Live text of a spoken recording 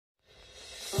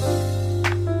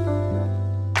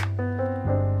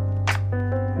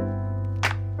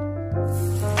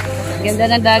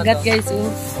Ganda ng dagat guys.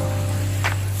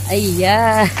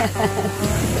 Ayan.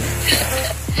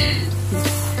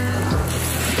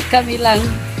 Kami lang.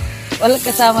 Walang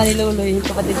kasama ni Luloy, yung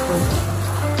kapatid ko.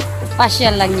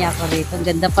 Pasyal lang niya ako rito. Ang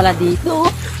ganda pala dito.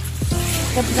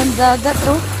 Ganda ng dagat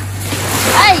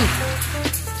Ay!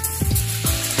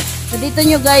 So dito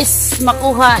nyo guys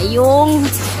makuha yung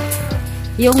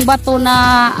bato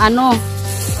na ano,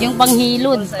 yung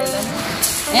panghilod.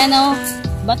 Ayan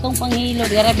batong panghilod.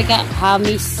 Grabe ka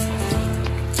hamis.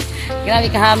 Grabe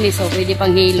ka hamis. So pwede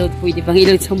panghilod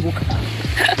sa mukha.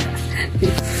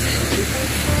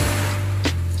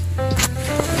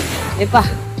 Pa.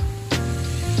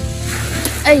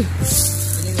 Ay.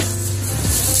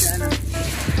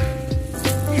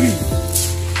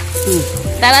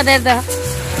 Tara dito.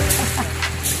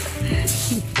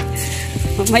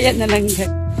 Mamaya na lang.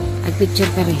 Mag-picture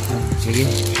ka rin. Sige.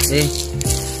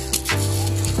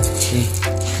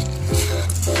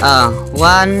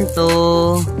 1,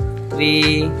 2,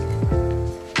 3.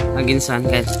 Aginsan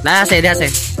guys. Nah, saya.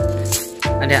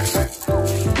 Ada.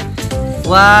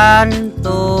 1,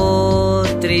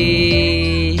 2,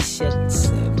 3. Shit.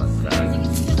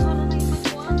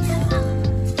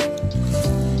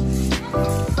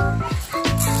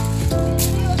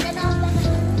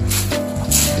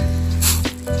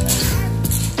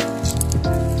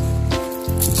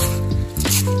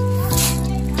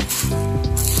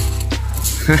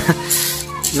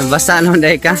 Nabasa naman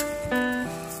dahil ka.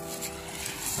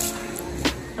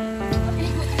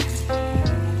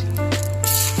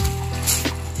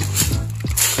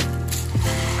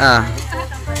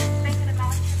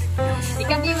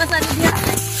 Ikaw di masa dia.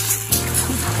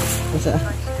 Masa?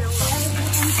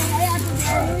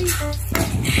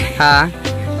 Ha?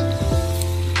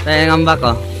 Saya ngambak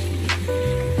ko.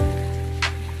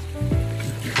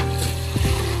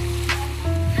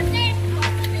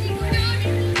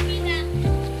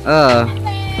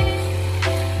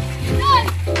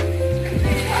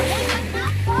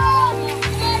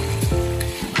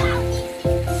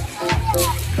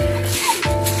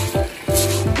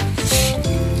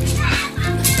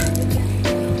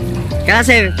 Kana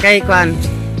sir, kay Kwan.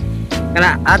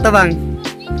 Kana ato bang?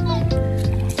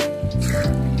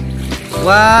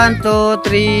 1, 2,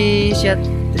 3, shit.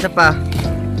 Isa pa.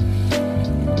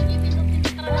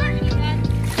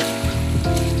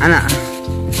 Anak.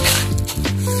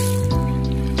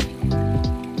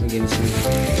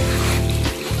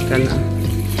 Kana.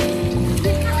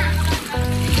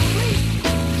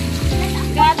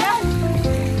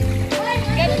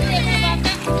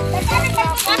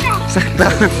 Sakto.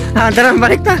 Daran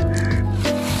balik ta.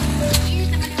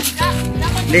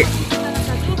 Di.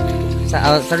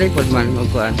 Sa lipod man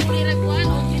magkuan.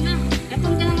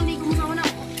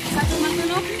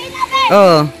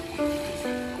 Oh.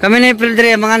 Kami ni April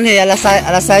diri mangan alas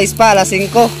 6 pa, alas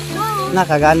 5.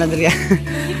 Nakagana diri.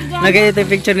 Nagay ito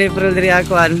picture ni April diri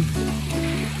ako an.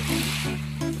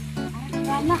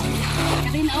 Gana.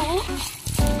 Kadin oo.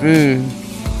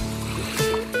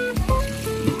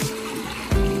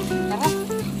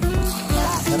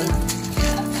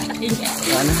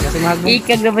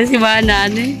 Ikag na ba si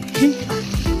Manan eh?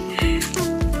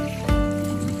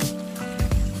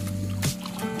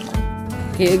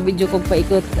 Kaya video ko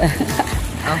paikot.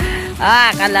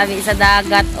 Kalami sa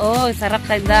dagat. Oh, sarap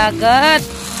sa dagat.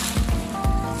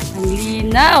 Ang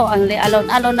linaw. Ang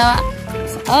alon-alon na.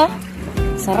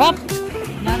 Sarap.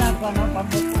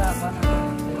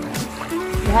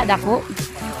 Lahat ako.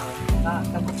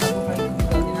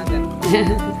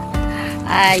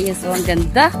 Ayos, ang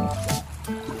ganda.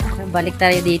 Balik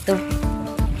tayo dito.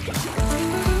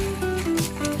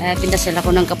 Pinasal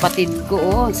ako ng kapatid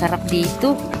ko. Sarap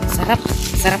dito.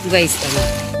 Sarap guys.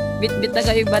 Bit-bit na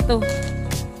kayo ba to?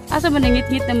 Asa man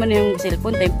nangit-ngit naman yung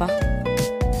cellphone time pa.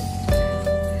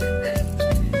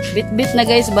 Bit-bit na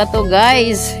guys ba to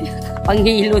guys?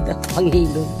 Panghilod.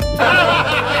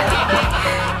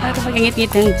 Ano pag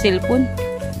ngit-ngit yung cellphone?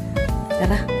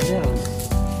 Tara.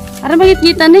 Ara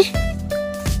mangit-ngitan eh.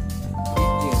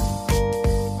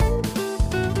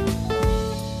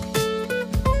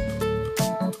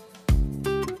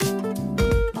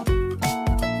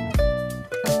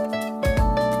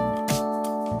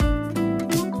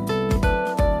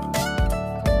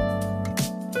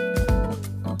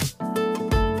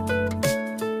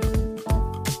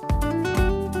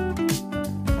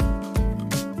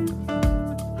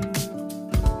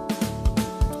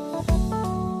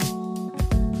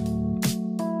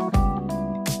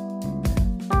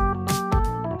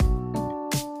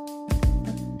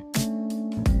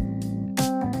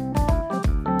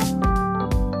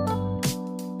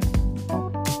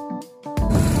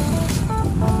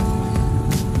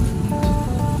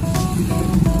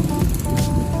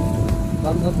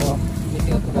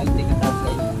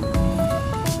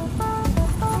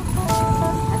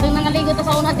 maligo to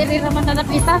sa una diri raman na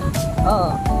pista.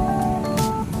 Oo.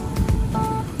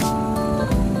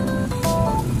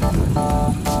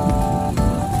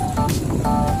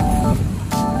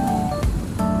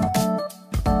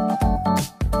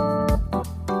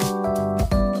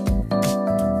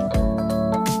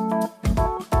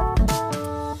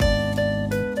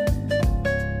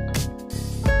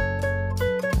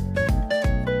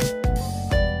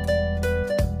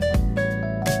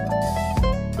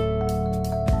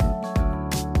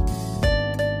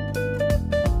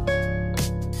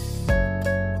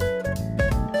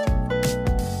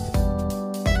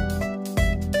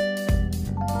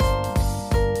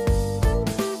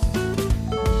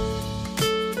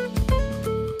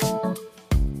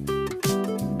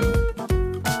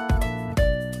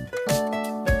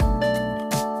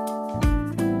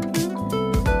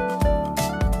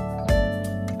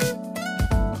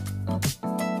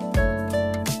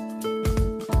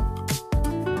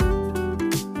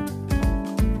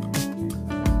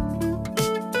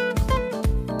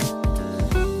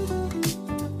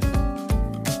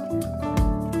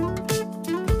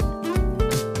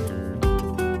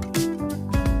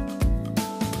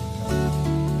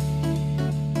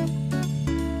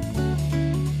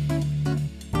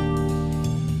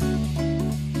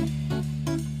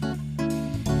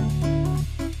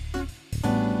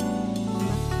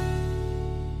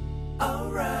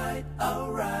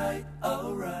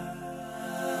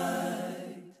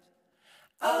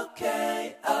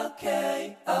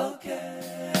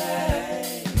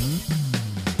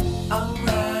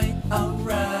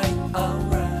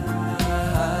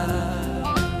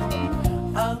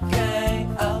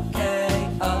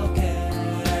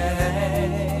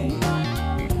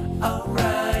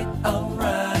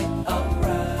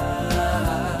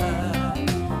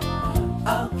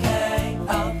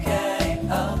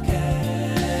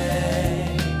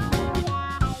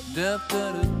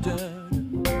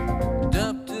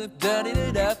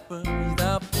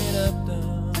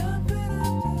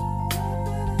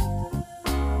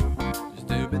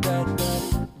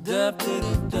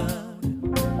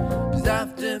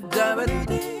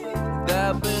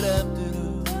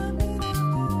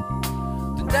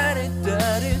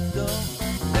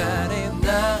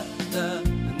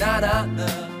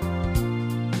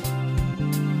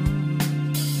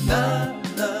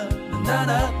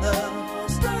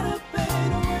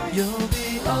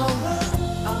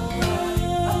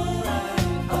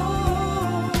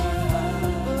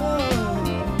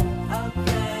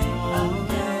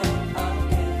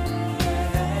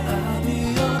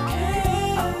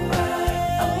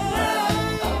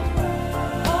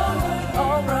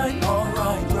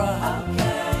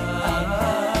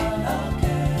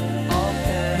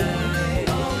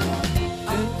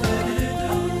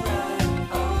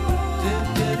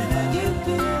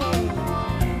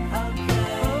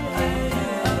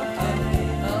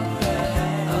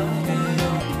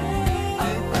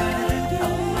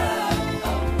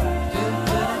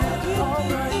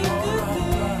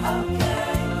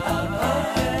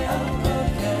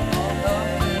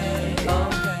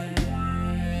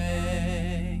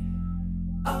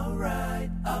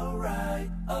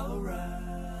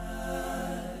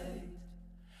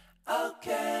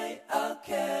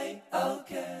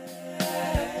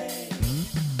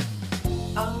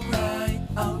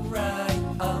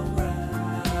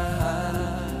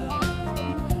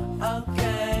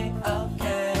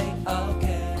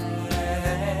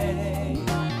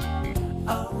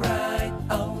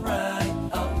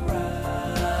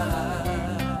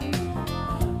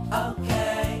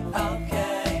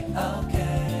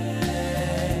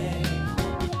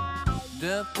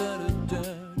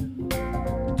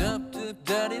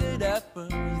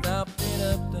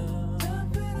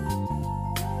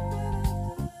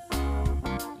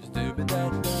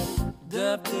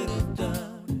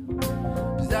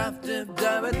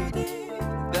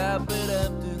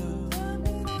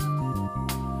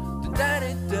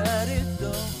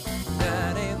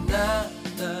 Da da da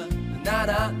da da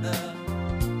da da.